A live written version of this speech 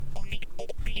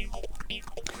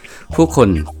ผู้คน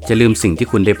จะลืมสิ่งที่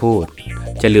คุณได้พูด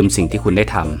จะลืมสิ่งที่คุณได้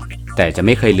ทำแต่จะไ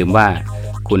ม่เคยลืมว่า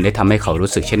คุณได้ทำให้เขา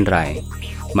รู้สึกเช่นไร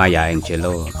มายาแองเจโล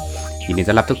ยินดี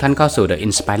ต้อนรับทุกท่านเข้าสู่ The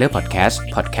Inspirer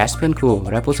Podcast เพื่อนครู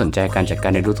และผู้สนใจการจัดกา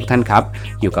รเรียนรู้ทุกท่านครับ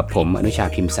อยู่กับผมอนุชา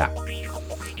พิมศักดิ์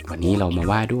วันนี้เรามา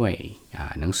ว่าด้วย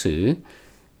หนังสือ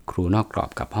ครูนอกกรอบ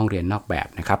กับห้องเรียนนอกแบบ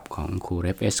นะครับของครูเร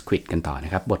ฟเอสควิดกันต่อน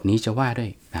ะครับบทนี้จะว่าด้วย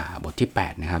บทที่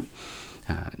8นะครับ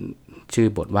ชื่อ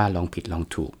บทว่าลองผิดลอง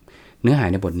ถูกเนื้อหา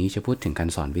ในบทนี้จะพูดถึงการ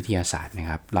สอนวิทยาศาสตร์นะ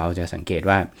ครับเราจะสังเกต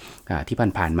ว่าที่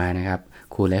ผ่านๆมานะครับ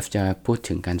ครูเลฟจะพูด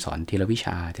ถึงการสอนทีละวิ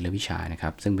ชานะครั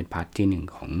บซึ่งเป็นพาร์ทที่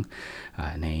1ของ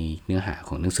ในเนื้อหาข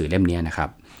องหนังสือเล่มนี้นะครับ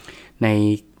ใน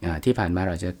ที่ผ่านมา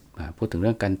เราจะพูดถึงเ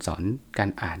รื่องการสอนการ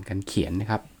อ่านการเขียนนะ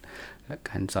ครับ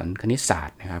การสอนคณิตศาสต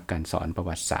ร์นะครับการสอนประ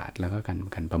วัติศาสตร์แล้วก็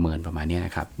การประเมินประมาณนี้น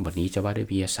ะครับบทนี้จะว่าด้วย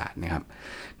วิทยาศาสตร์นะครับ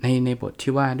ในบท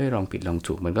ที่ว่าด้วยลองผิดลอง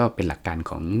ถูกมันก็เป็นหลักการ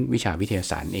ของวิชาวิทยา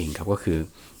ศาสตร์เองครับก็คือ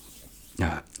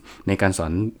ในการสอ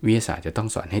นวิทยาศาสตร์จะต้อง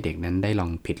สอนให้เด็กนั้นได้ลอง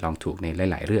ผิดลองถูกใน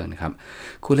หลายๆเรื่องนะครับ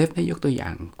ครูเลฟได้ยกตัวอย่า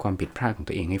งความผิดพลาดของ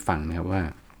ตัวเองให้ฟังนะครับว่า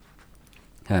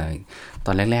ต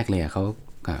อนแรกๆเลยเขา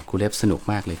ครูเลฟสนุก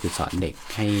มากเลยคือสอนเด็ก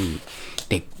ให้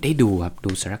เด็กได้ดูครับ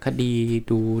ดูสารคดี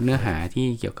ดูเนื้อหาที่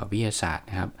เกี่ยวกับวิทยาศาสตร์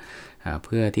นะครับเ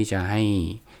พื่อที่จะให้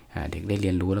เด็กได้เรี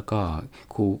ยนรู้แล้วก็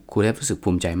ครูเลฟรู้สึกภู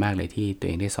มิใจมากเลยที่ตัวเ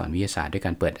องได้สอนวิทยาศาสตร์ด้วยก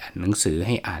ารเปิดอ่านหนังสือใ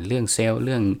ห้อ่านเรื่องเซลล์เ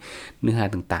รื่องเนื้อหา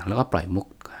ต่างๆแล้วก็ปล่อยมุก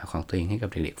ของตัวเองให้กับ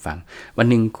เด็กๆฟังวัน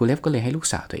หนึ่งครูเลฟก็เลยให้ลูก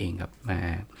สาวตัวเองครับ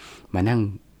มา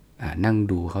นั่ง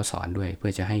ดูเขาสอนด้วยเพื่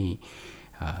อจะให้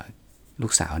ลู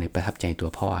กสาวเนี่ยประทับใจตัว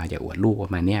พ่ออย่าอวดลูกปร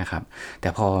ะมาณนี้ครับแต่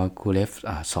พอครูเลฟ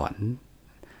สอน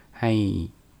ให้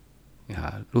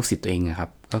ลูกศิษย์ตัวเองนะครับ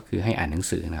ก็คือให้อ่านหนัง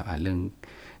สือนะครับอ่านเรื่อง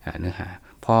เนื้อหา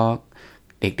พอ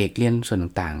เด็กๆเรียนส่วน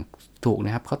ต่างๆถูกน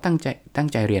ะครับเขาตั้ง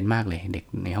ใจเรียนมากเลยเด็ก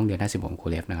ในห้องเรียน50ของครู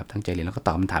เลฟนะครับตั้งใจเรียนแล้วก็ต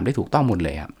อบคำถามได้ถูกต้องหมดเล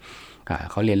ยครับ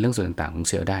เขาเรียนเรื่องส่วนต่างๆของ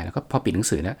เซลล์ได้แล้วก็พอปิดหนัง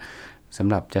สือแล้วสำ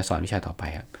หรับจะสอนวิชาต่อไป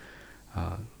ครับ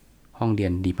ห้องเรีย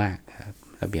นดีมาก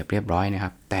ระเบียบเรียบร้อยนะค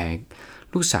รับแต่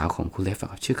ลูกสาวของครูเลฟ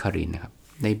ชื่อคารินนะครับ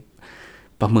ได้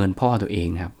ประเมินพ่อตัวเอง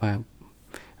นะครับว่า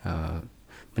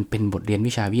มันเป็นบทเรียน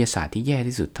วิชาวิทยาศาสตร์ที่แย่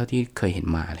ที่สุดเท่าที่เคยเห็น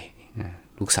มาเลย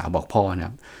ลูกสาวบอกพ่อนะค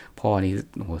รับพ่อนี่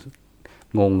โอ้โห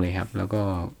งงเลยครับแล้วก็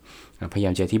พยายา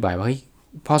มจะอธิบายว่าเฮ้ย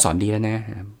พ่อสอนดีแล้วนะ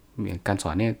การส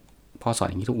อนเนี่ยพ่อสอน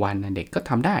อย่างนี้ทุกวันนะเด็กก็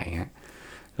ทำได้ฮะ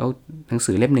แล้วหนัง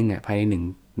สือเล่มนึงภายในห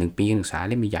นึ่งปีการศึกษา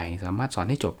เล่มใหญ่สามารถสอน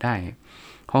ให้จบได้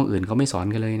ห้องอื่นเขาไม่สอน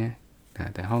กันเลยนะ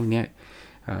แต่ห้องเนี้ย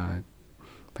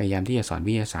พยายามที่จะสอน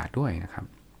วิทยาศาสตร์ด้วยนะครับ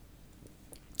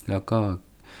แล้วก็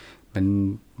มัน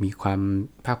มีความ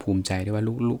ภาคภูมิใจด้วยว่า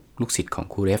ลูกศิษย์ของ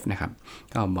ครูเลฟนะครับ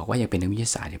ก็บอกว่าอยากเป็นนักวิทย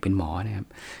าศาสตร์อยากเป็นหมอนะครับ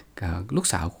ลูก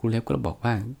สาวครูเลฟก็บอก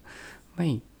ว่าไ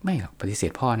ม่หรอกปฏิเส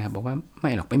ธพ่อนะครับบอกว่าไ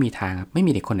ม่หรอกไม่มีทางครับไม่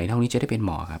มีเด็กคนไหนในห้องนี้จะได้เป็นห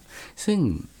มอครับซึ่ง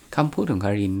คำพูดของค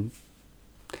าริน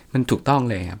มันถูกต้อง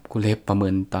เลยครับครูเลฟประเมิ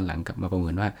นตอนหลังกลับมาประเมิ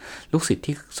นว่าลูกศิษย์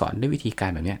ที่สอนด้วยวิธีการ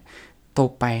แบบนี้โต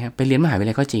ไปครับไปเรียนมหาวิทยา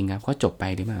ลัยก็จริงครับเขาจบไป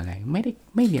เรียนมหาวิทยาลัยไ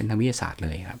ม่เรียนทางวิทยาศาสตร์เล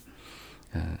ยครับ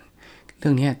เรื่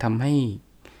องนี้ทำให้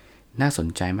น่าสน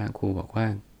ใจมากครูบอกว่า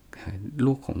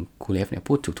ลูกของครูเลฟเนี่ย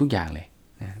พูดถูกทุกอย่างเลย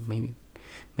นะไม่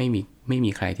มี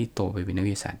ใครที่โตไปเป็นนัก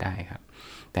วิทยาศาสตร์ได้ครับ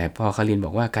แต่พอคารินบ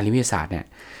อกว่าการเรียนวิทยาศาสตร์เนี่ย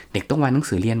เด็กต้องวางหนัง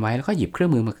สือเรียนไว้แล้วก็หยิบเครื่อ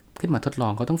งมือมาขึ้นมาทดลอ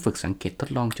งเขาต้องฝึกสังเกตทด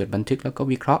ลองจดบันทึกแล้วก็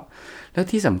วิเคราะห์แล้ว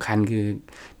ที่สำคัญคือ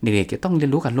เด็กๆจะต้องเรีย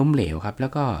นรู้การล้มเหลวครับแล้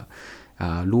วก็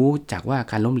รู้จากว่า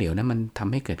การล้มเหลวนั้นมันท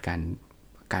ำให้เกิด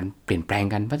การเปลี่ยนแปลง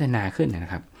การพัฒนาขึ้นน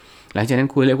ะครับหลังจากนั้น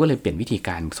ครูเลฟก็เลยเปลี่ยนวิธีก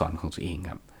ารสอนของตัวเอง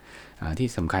ครับที่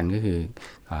สำคัญก็คือ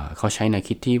เขาใช้แนว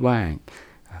คิดที่ว่า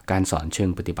การสอนเชิง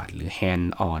ปฏิบัติหรือ hand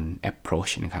on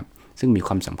approach นะครับซึ่งมีค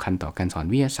วามสำคัญต่อการสอน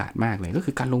วิทยาศาสตร์มากเลยก็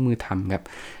คือการลงมือทำครับ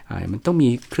มันต้องมี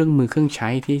เครื่องมือเครื่องใช้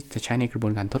ที่จะใช้ในกระบว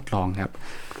นการทดลองครับ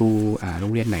ครูโร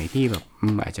งเรียนไหนที่แบบ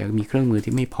อาจจะมีเครื่องมือ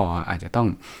ที่ไม่พออาจจะต้อง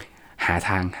ห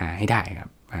าให้ได้ครับ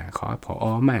ขอผอ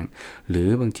มั่งหรือ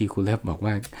บางทีครูเลฟบอก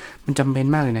ว่ามันจำเป็น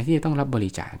มากเลยนะที่จะต้องรับบ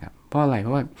ริจาคครับเพราะอะไรเพร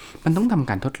าะว่ามันต้องทำ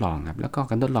การทดลองครับแล้วก็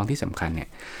การทดลองที่สำคัญเนี่ย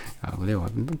เรียกว่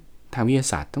าทางวิทยา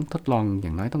ศาสตร์ต้องทดลองอย่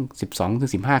างน้อยต้อง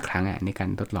 12-15 ครั้งในการ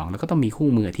ทดลองแล้วก็ต้องมีคู่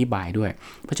มืออธิบายด้วย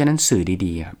เพราะฉะนั้นสื่อ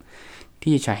ดีๆครับ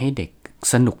ที่จะใช้ให้เด็ก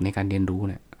สนุกในการเรียนรู้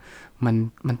เนี่ย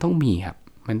มันต้องมีครับ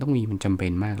มันต้องมีมันจำเป็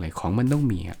นมากเลยของมันต้อง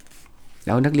มีครับแ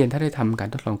ล้วนักเรียนถ้าได้ทำการ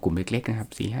ทดลองกลุ่มเล็กๆนะครับ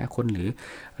 4-5 คนหรือ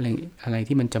อะไร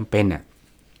ที่มันจำเป็น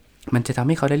มันจะทำใ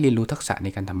ห้เขาได้เรียนรู้ทักษะใน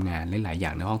การทำงานหลายๆอย่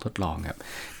างในห้องทดลองครับ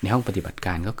ในห้องปฏิบัติก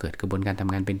ารก็เกิดกระบวนการท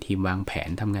ำงานเป็นทีมวางแผน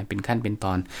ทำงานเป็นขั้นเป็นต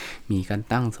อนมีการ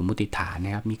ตั้งสมมุติฐานน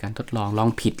ะครับมีการทดลองลอง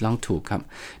ผิดลองถูกครับ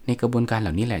ในกระบวนการเห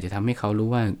ล่านี้แหละจะทำให้เขารู้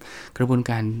ว่ากระบวน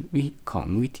การของ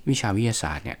วิชาวิทยาศ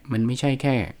าสตร์เนี่ยมันไม่ใช่แ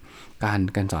ค่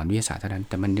การสอนวิทยาศาสตร์เท่านั้น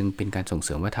แต่มันยังเป็นการส่งเส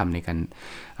ริมวัฒนธรรมในการ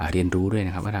เรียนรู้ด้วยน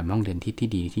ะครับวัฒนธรรมห้องเรียนที่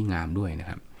ดีที่งามด้วยนะ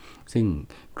ครับ ซึ่ง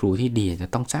ครูที่ดีจะ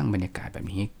ต้องสร้างบรรยากาศแบบ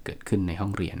นี้ให้เกิดขึ้นในห้อ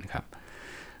งเรียนครับ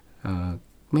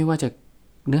ไม่ว่าจะ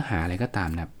เนื้อหาอะไรก็ตาม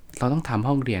นะครับเราต้องทำ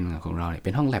ห้องเรียนของเราเ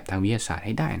ป็นห้องแลบทางวิทยาศาสตร์ใ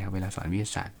ห้ได้นะครับเวลาสอนวิทย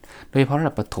าศาสตร์โดยเฉพาะระ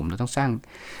ดับประถมเราต้องสร้าง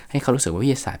ให้เขารู้สึกว่าวิ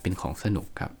ทยาศาสตร์เป็นของสนุก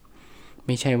ครับไ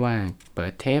ม่ใช่ว่าเปิ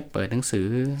ดเทปเปิดหนังสือ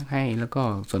ให้แล้วก็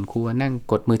ส่วนครูนั่ง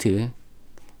กดมือถือ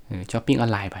ช้อปปิ้งออ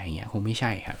นไลน์ไปอย่างเงี้ยคงไม่ใ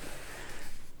ช่ครับ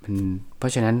เพรา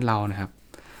ะฉะนั้นเรานะครับ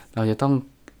เราจะต้อง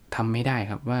ทำไม่ได้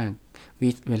ครับว่า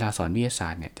เวลาสอนวิทยาศา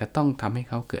สตร์เนี่ยจะต้องทำให้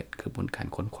เขาเกิดกระบวนการ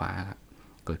ค้นคว้าครับ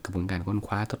เกิดกระบวนการค้นค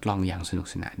ว้าทดลองอย่างสนุก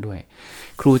สนานด้วย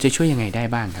ครูจะช่วยยังไงได้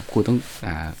บ้างครับค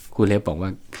รูเลฟบอกว่า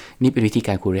นี่เป็นวิธีก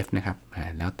ารครูเลฟนะครับ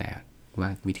แล้วแต่ว่า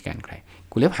วิธีการใคร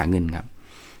ครูเลฟหาเงินครับ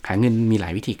หาเงินมีหลา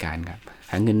ยวิธีการครับ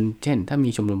หาเงินเช่นถ้ามี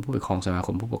ชมรมผู้ปกครองสมาค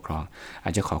มผู้ปกครองอา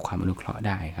จจะขอความอนุเคราะห์ไ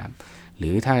ด้ครับหรื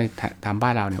อถ้าทำบ้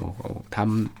านเราเนี่ยทำ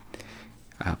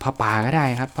พ่อปาก็ได้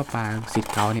ครับพ่อปาศิษ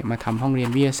ย์เราเนี่ยมาทำห้องเรียน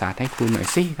วิทยาศาสตร์ให้ครูหน่อย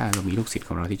สิเรามีลูกศิษย์ข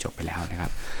องเราที่จบไปแล้วนะครั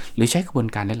บหรือใช้กระบวน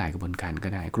การหลายกระบวนการก็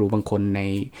ได้ครูบางคนใน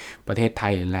ประเทศไท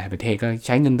ยหรือหลายประเทศก็ใ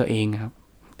ช้เงินตัวเองครับ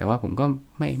แต่ว่าผมก็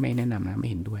ไม่แนะนำนะไม่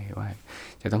เห็นด้วยว่า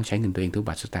จะต้องใช้เงินตัวเองทุกบ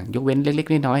าทสตางค์ยกเว้นเล็ก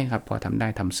ๆน้อยๆครับพอทำได้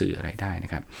ทำสื่ออะไรได้น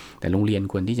ะครับแต่โรงเรียน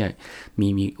ควรที่จะ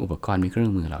มีอุปกรณ์มีเครื่อ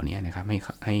งมือเหล่านี้นะครับ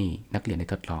ให้นักเรียนได้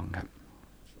ทดลองครับ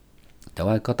แต่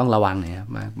ว่าก็ต้องระวังนะครับ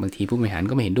บางทีผู้บริหาร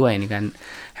ก็ไม่เห็นด้วยในการ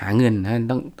หาเงินนะ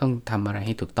ต้องทำอะไรใ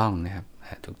ห้ถูกต้องนะครับ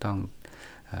ถูกต้อง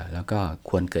แล้วก็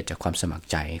ควรเกิดจากความสมัคร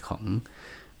ใจ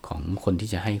ของคนที่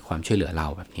จะให้ความช่วยเหลือเรา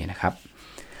แบบนี้นะครับ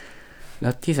แล้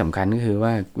วที่สำคัญก็คือว่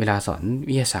าเวลาสอน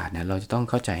วิทยาศาสตร์เนี่ยเราจะต้อง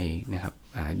เข้าใจนะครับ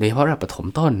โดยเฉพาะระดับประถม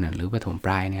ต้นหรือประถมป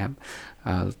ลายนะครับ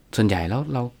ส่วนใหญ่แล้ว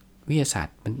เราวิทยาศาสต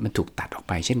ร์มันถูกตัดออก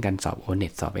ไปเช่นการสอบโอเน็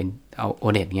ตสอบเอาโอ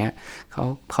เน็ตเงี้ย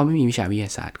เขาไม่มีวิชาวิทย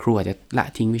าศาสตร์ครูอาจจะละ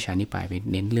ทิ้งวิชานี้ไป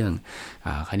เน้นเรื่อง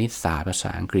คณิตศาสตร์ภาษ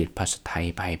าอังกฤษภาษาไทย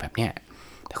ไปแบบเนี้ย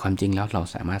แต่ความจริงแล้วเรา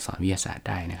สามารถสอนวิทยาศาสตร์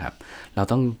ได้นะครับเรา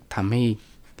ต้องทำให้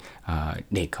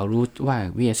เด็กเขารู้ว่า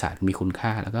วิทยาศาสตร์มีคุณค่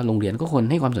าแล้วก็โรงเรียนก็ควร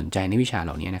ให้ความสนใจในวิชาเห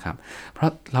ล่านี้นะครับเพรา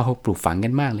ะเราปลูกฝังกั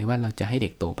นมากเลยว่าเราจะให้เด็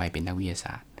กโตไปเป็นนักวิทยาศ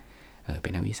าสตร์เป็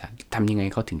นนักวิทยาศาสตร์ทำยังไง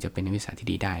เขาถึงจะเป็นนักวิทยาศาสตร์ที่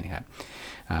ดีได้นะครับ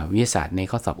วิทยาศาสตร์ใน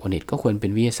ข้อสอบโอเน็ตก็ควรเป็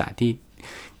นวิทยาศาสตร์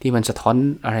ที่มันสะท้อน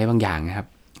อะไรบางอย่างนะครับ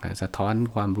สะท้อน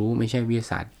ความรู้ไม่ใช่วิทยา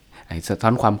ศาสตร์สะท้อ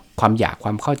นความอยากคว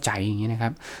ามเข้าใจอย่างเงี้ยนะครั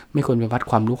บไม่ควรไปวัด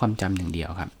ความรู้ความจำอย่างเดียว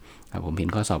ครับผมเห็น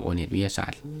ข้อสอบโอเน็ตวิทยาศาส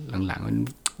ตร์หลังๆมัน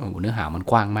เนื้อหามัน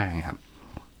กว้างมากครับ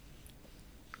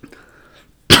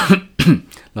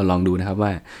เราลองดูนะครับว่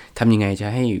าทำยังไงจะ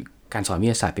ให้การสอนวิท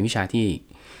ยาศาสตร์เป็นวิชาที่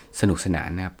สนุกสนาน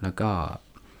นะครับแล้วก็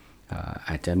อ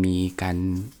าจจะมีการ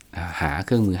หาเค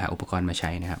รื่องมือหาอุปกรณ์มาใช้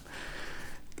นะครับ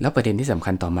แล้วประเด็นที่สำ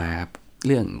คัญต่อมาครับเ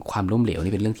รื่องความล้มเหลว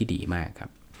นี่เป็นเรื่องที่ดีมากครั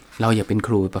บเราอย่าเป็นค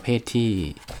รูประเภทที่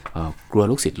กลัว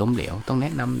ลูกศิษย์ล้มเหลวต้องแน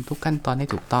ะนำทุกขั้นตอนให้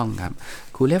ถูกต้องครับ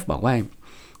ครูเลฟบอกว่า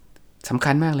สำ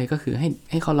คัญมากเลยก็คือ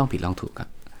ให้เขาลองผิดลองถูกครับ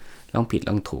ลองผิด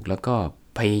ลองถูกแล้วก็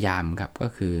พยายามครับก็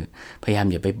คือพยายาม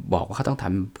อย่าไปบอกว่าเขาต้องท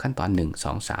ำขั้นตอน1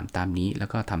 2 3ตามนี้แล้ว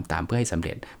ก็ทำตามเพื่อให้สำเ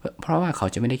ร็จเพราะว่าเขา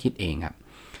จะไม่ได้คิดเองครับ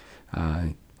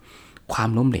ความ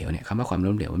ล้มเหลวเนี่ยคำว่าความ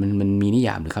ล้มเหลวมันมีนิย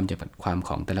ามหรือคำจำกัดความข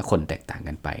องแต่ละคนแตกต่าง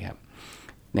กันไปครับ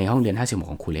ในห้องเรียน56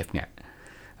ของครูเลฟเนี่ย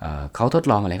เขาทด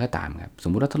ลองอะไรก็ตามครับส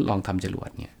มมุติว่าทดลองทำจรวด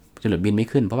เนี่ยจรวดบินไม่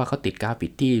ขึ้นเพราะว่าเขาติดกาวปิ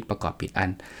ดที่ประกอบผิดอัน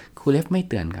ครูเลฟไม่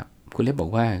เตือนครับครูเลฟบอ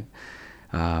กว่า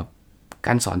ก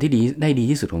ารสอนที่ดี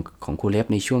ที่สุดของครูเลฟ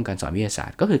ในช่วงการสอนวิทยาศาส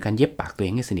ตร์ก็คือการเย็บปากตัวเอ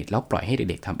งให้สนิทแล้วปล่อยให้เ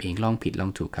ด็กๆทำเองลองผิดลอง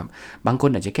ถูกครับบางคน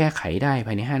อาจจะแก้ไขได้ภ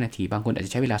ายใน5นาทีบางคนอาจจ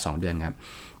ะใช้เวลา2เดือนครับ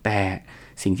แต่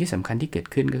สิ่งที่สำคัญที่เกิด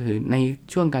ขึ้นก็คือใน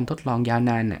ช่วงการทดลองยาว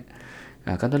นานเนี่ย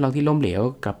การทดลองที่ล้มเหลว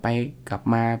กลับ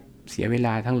มาเสียเวล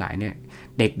าทั้งหลายเนี่ย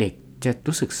เด็กๆจะ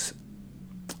รู้สึก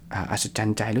อัศจรร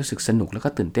ย์ใจรู้สึกสนุกแล้วก็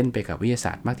ตื่นเต้นไปกับวิทยาศ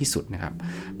าสตร์มากที่สุดนะครับ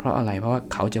เพราะอะไรเพราะว่า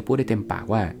เขาจะพูดได้เต็มปาก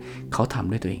ว่าเขาท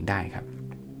ำด้วยตัวเองได้ครับ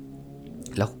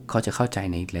แล้วเขาจะเข้าใจ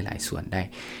ในหลายๆส่วนได้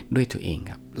ด้วยตัวเอง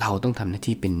ครับเราต้องทำหน้า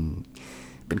ที่เ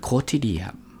ป็นโค้ชที่ดีค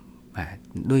รับ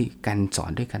ด้วยการสอ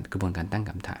นด้วยกระบวนการตั้ง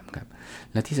คำถามครับ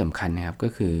และที่สำคัญนะครับก็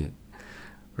คือ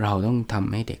เราต้องท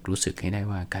ำให้เด็กรู้สึกให้ได้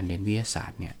ว่าการเรียนวิทยาศาส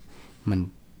ตร์เนี่ยมัน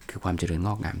คือความเจริญง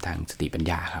อกงามทางสติปัญ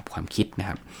ญาครับความคิดนะ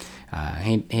ครับ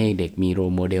ให้เด็กมีโร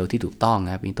ลโมเดลที่ถูกต้อง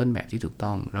ครับมีต้นแบบที่ถูก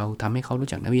ต้องเราทำให้เขารู้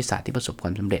จักนักวิทยาศาสตร์ที่ประสบคว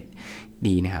ามสำเร็จ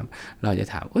ดีนะครับเราจะ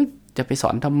ถามจะไปสอ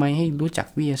นทำไมให้รู้จัก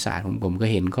วิทยาศาสตร์ผมก็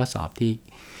เห็นข้อสอบที่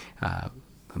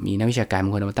มีนักวิชาการบา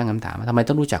งคนมาตั้งคำถามว่าทำไม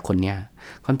ต้องรู้จักคนเนี้ย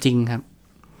ความจริงครับ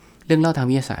เรื่องเล่าทาง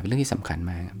วิทยาศาสตร์เป็นเรื่องที่สำคัญ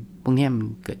มากครับพวกนี้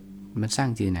มันสร้าง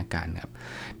จินตนาการครับ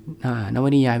นว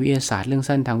นิยายวิทยาศาสตร์เรื่อง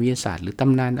สั้นทางวิทยาศาสตร์หรือต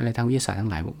ำนานอะไรทางวิทยาศาสตร์ทั้ง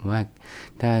หลายผมว่า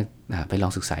ถ้าไปลอ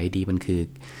งศึกษาดีมัน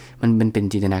เป็น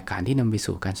จินตนาการที่นำไป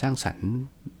สู่การสร้างสรรค์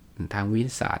ทางวิท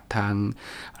ยาศาสตร์ทาง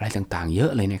อะไรต่างๆเยอ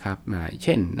ะเลยนะครับเ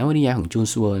ช่นนวนิยายของจูน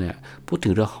ส์เวิร์เนี่ยพูดถึ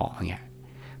งเรือเหาะเนี่ย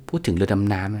พูดถึงเรือด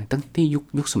ำน้ำตั้งที่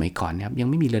ยุคสมัยก่อนนะครับยัง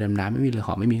ไม่มีเรือดำน้ำไม่มีเรือเห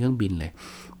าะไม่มีเครื่องบินเลย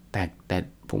แต่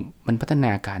พ มันพัฒน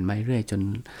าการมาเรื่อยจน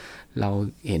เรา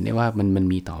เห็นได้ว่ามัน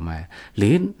มีต่อมาหรื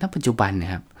อณปัจจุบันน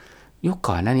ะครับยุค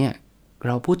ก่อนหน้านี้เ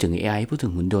ราพูดถึง AI พูดถึ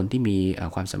งหุ่นยนต์ที่มี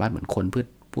ความสามารถเหมือนคนเพื่อ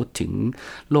พูดถึง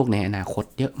โลกในอนาคต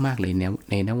เยอะมากเลย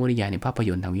ในนวนิยายในภาพย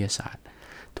นตร์ทางวิทยาศาสตร์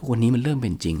ทุกวันนี้มันเริ่มเ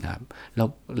ป็นจริงครับ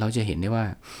เราจะเห็นได้ว่า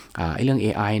ไอ้เรื่อง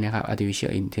AI นะครับ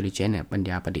artificial intelligence เนี่ยปัญ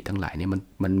ญาประดิษฐ์ทั้งหลายเนี่ย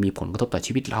มันมีผลกระทบต่อ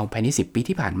ชีวิตเราภายใน10 ปี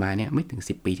ที่ผ่านมาเนี่ยไม่ถึง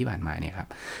10 ปีที่ผ่านมาเนี่ยครับ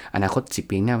อนาคต10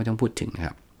 ปีข้างหน้าไม่ต้องพูดถึงนะค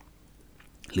รับ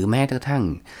หรือแม้กระทั่ง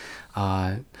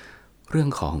เรื่อง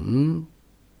ของ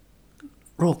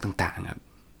โรคต่างๆครับ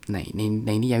ใ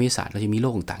นนิยายวิทยาศาสตร์เราจะมีโร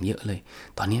คต่างๆเยอะเลย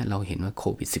ตอนนี้เราเห็นว่าโค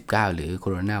วิด -19 หรือโค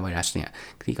โรนาไวรัสเนี่ย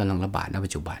ที่กำลังระบาดในปั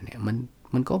จจุบันเนี่ย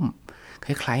มันก็ค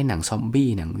ล้ายๆหนังซอมบี้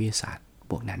หนังวิทยาศาสตร์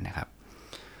พวกนั้นนะครับ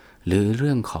หรือเ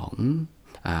รื่องของ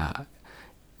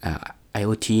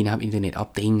IoT นะครับ Internet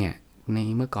of Things เนี่ยใน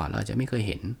เมื่อก่อนเราจะไม่เคย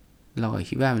เห็นเรา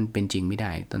คิดว่ามันเป็นจริงไม่ไ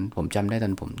ด้ตอนผมจำได้ตอ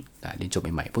นผมเรียนจบ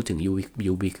ใหม่ๆพูดถึง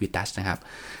ubiquitous นะครับ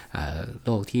โล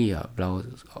กที่เรา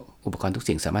อุปกรณ์ทุก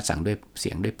สิ่งสามารถสั่งด้วยเสี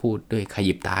ยงด้วยพูดด้วยข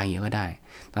ยิบตาอย่างเงี้ยก็ได้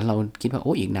ตอนเราคิดว่าโ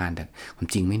อ้อีกนานแต่ความ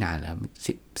จริงไม่นานแล้ว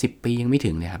10 ปียังไม่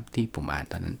ถึงเลยครับที่ผมอ่าน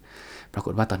ตอนนั้นปราก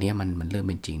ฏว่าตอนนี้มันเริ่ม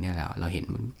เป็นจริงเนี่ยแล้วเราเห็น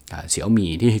เสี่ยวหมี่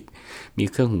ที่มี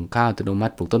เครื่องหุงข้าวอัตโนมั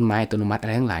ติปลูกต้นไม้อัตโนมัติอะไ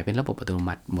รทั้งหลายเป็นระบบอัตโน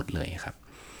มัติหมดเลยครับ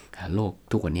โลก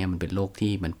ทุกวันนี้มันเป็นโลก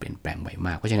ที่มันเปลี่ยนแปลงไวม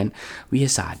ากเพราะฉะนั้นวิทย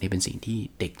าศาสตร์เนี่ยเป็นสิ่งที่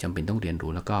เด็กจำเป็นต้องเรียน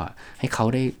รู้แล้วก็ให้เขา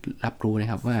ได้รับรู้นะ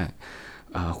ครับว่า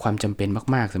ความจำเป็น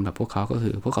มากๆสำหรับพวกเขาก็คื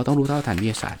อพวกเขาต้องรู้เท่าทันวิท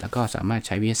ยาศาสตร์แล้วก็สามารถใ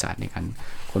ช้วิทยาศาสตร์ในการ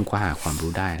ค้นคว้าหาความ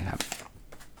รู้ได้นะครับ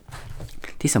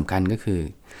ที่สำคัญก็คือ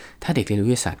ถ้าเด็กเรียนรู้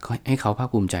วิทยาศาสตร์ก็ให้เขาภาค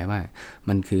ภูมิใจว่า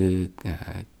มันคือ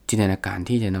จินตนาการ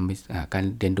ที่จะนำไปการ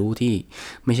เรียนรู้ที่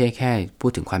ไม่ใช่แค่พู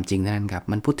ดถึงความจริงเท่านั้นครับ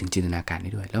มันพูดถึงจินตนาการไ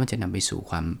ด้ด้วยแล้วมันจะนำไปสู่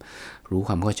ความรู้ค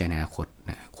วามเข้าใจในอนาคต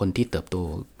คนที่เติบโต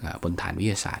บนฐานวิท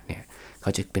ยาศาสตร์เนี่ยเข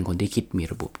าจะเป็นคนที่คิดมี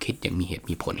ระบบคิดอย่างมีเหตุ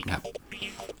มีผลครับ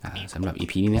สำหรับ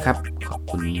EP นี้นะครับขอบ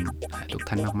คุณทุก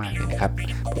ท่านมากๆเลยนะครับ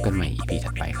พบกันใหม่ EP ถั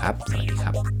ดไปครับสวัสดีค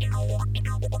รั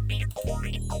บ